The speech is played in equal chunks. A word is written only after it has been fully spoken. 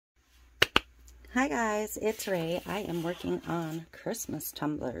Hi guys, it's Rae. I am working on Christmas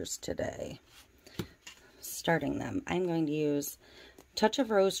tumblers today. Starting them. I'm going to use Touch of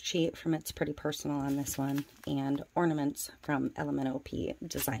Rose Cheat from It's Pretty Personal on this one, and ornaments from LMNOP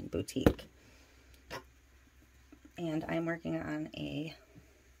Design Boutique. And I'm working on a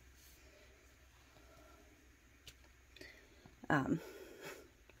a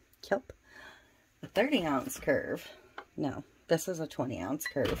 30-ounce curve. No, this is a 20-ounce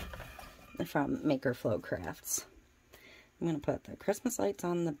curve from Maker Flow Crafts. I'm going to put the Christmas lights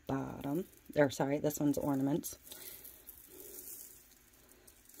on the bottom. Or sorry, this one's ornaments.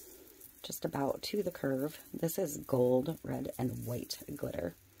 Just about to the curve. This is gold, red, and white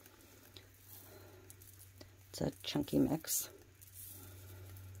glitter. It's a chunky mix.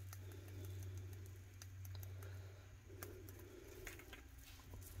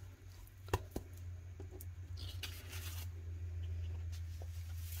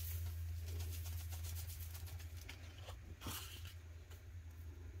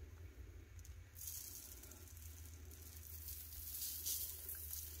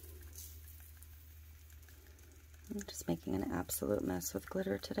 I'm just making an absolute mess with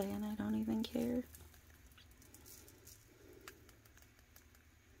glitter today, and I don't even care.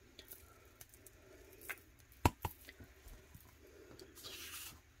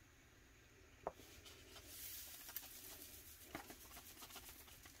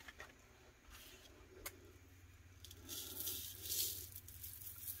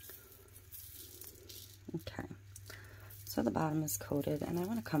 Okay, so the bottom is coated, and I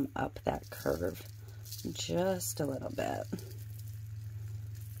want to come up that curve just a little bit.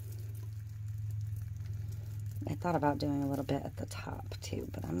 I thought about doing a little bit at the top too,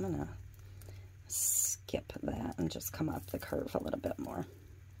 but I'm gonna skip that and just come up the curve a little bit more.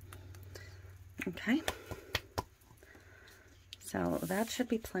 Okay, so that should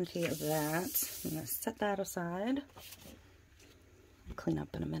be plenty of that. I'm gonna set that aside. Clean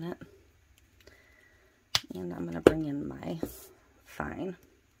up in a minute. And I'm gonna bring in my fine.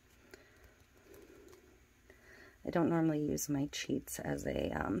 I don't normally use my cheats as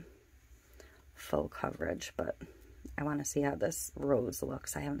a full coverage, but I want to see how this rose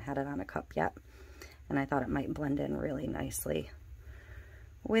looks. I haven't had it on a cup yet, and I thought it might blend in really nicely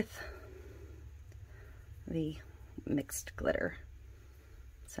with the mixed glitter.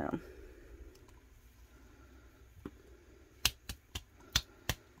 So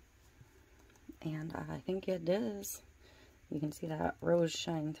and I think it is. You can see that rose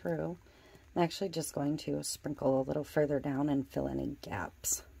shine through. I'm actually just going to sprinkle a little further down and fill any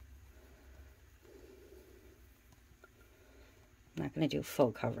gaps. I'm not going to do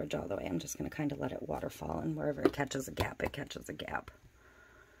full coverage all the way. I'm just going to kind of let it waterfall, and wherever it catches a gap, it catches a gap.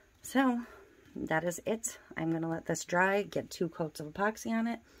 So that is it. I'm going to let this dry, get 2 coats of epoxy on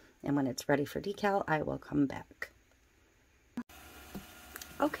it, and when it's ready for decal, I will come back.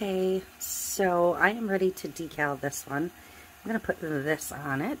 Okay, so I am ready to decal this one. I'm going to put this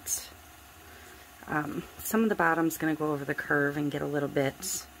on it. Some of the bottom's going to go over the curve and get a little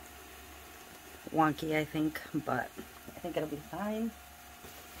bit wonky, I think, but I think it'll be fine.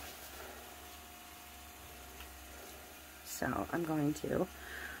 So I'm going to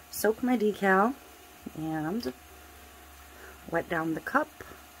soak my decal and wet down the cup.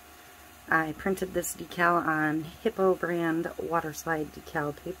 I printed this decal on HIIPOO brand Waterslide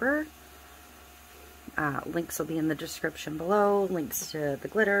decal paper. Links will be in the description below, links to the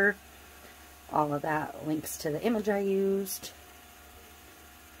glitter, all of that, links to the image I used.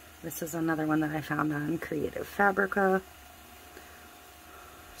 This is another one that I found on Creative Fabrica.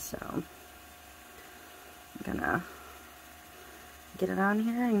 So I'm gonna get it on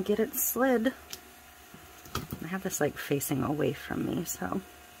here and get it slid. I have this like facing away from me, so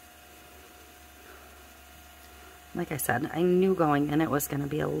like I said, I knew going in it was going to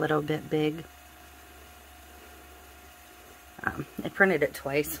be a little bit big. I printed it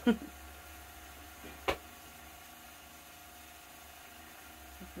twice.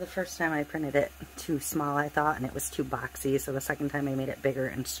 The first time I printed it too small, I thought, and it was too boxy, so the second time I made it bigger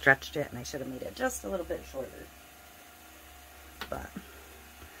and stretched it, and I should have made it just a little bit shorter. But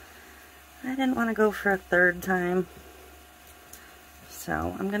I didn't want to go for a third time,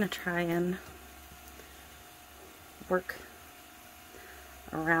 so I'm going to try and work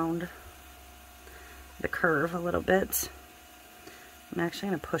around the curve a little bit. I'm actually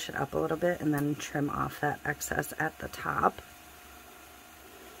going to push it up a little bit and then trim off that excess at the top.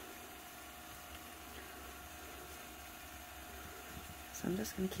 So I'm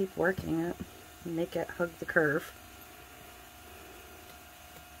just going to keep working it and make it hug the curve.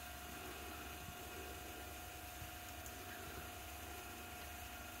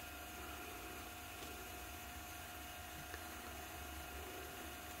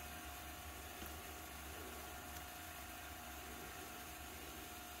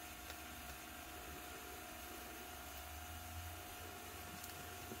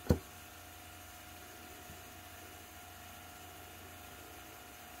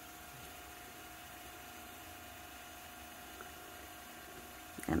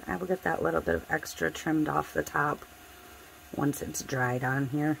 And I will get that little bit of extra trimmed off the top once it's dried on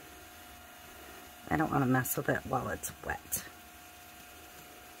here. I don't want to mess with it while it's wet.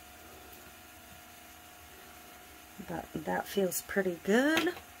 But that feels pretty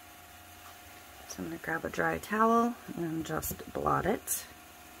good. So I'm going to grab a dry towel and just blot it.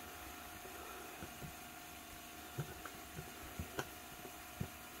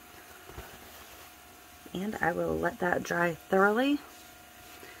 And I will let that dry thoroughly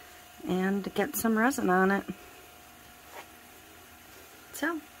and get some resin on it.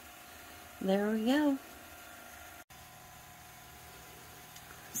 So, there we go.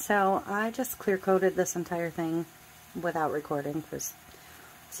 So, I just clear coated this entire thing without recording because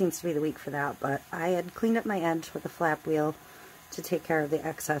it seems to be the week for that, but I had cleaned up my edge with a flap wheel to take care of the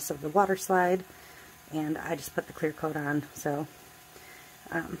excess of the water slide, and I just put the clear coat on. So,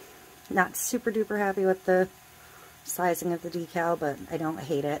 not super duper happy with the sizing of the decal, but I don't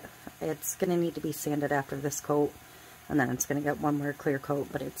hate it. It's going to need to be sanded after this coat, and then it's going to get one more clear coat,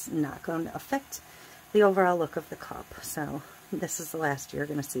 but it's not going to affect the overall look of the cup. So this is the last you're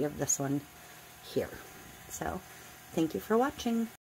going to see of this one here. So thank you for watching.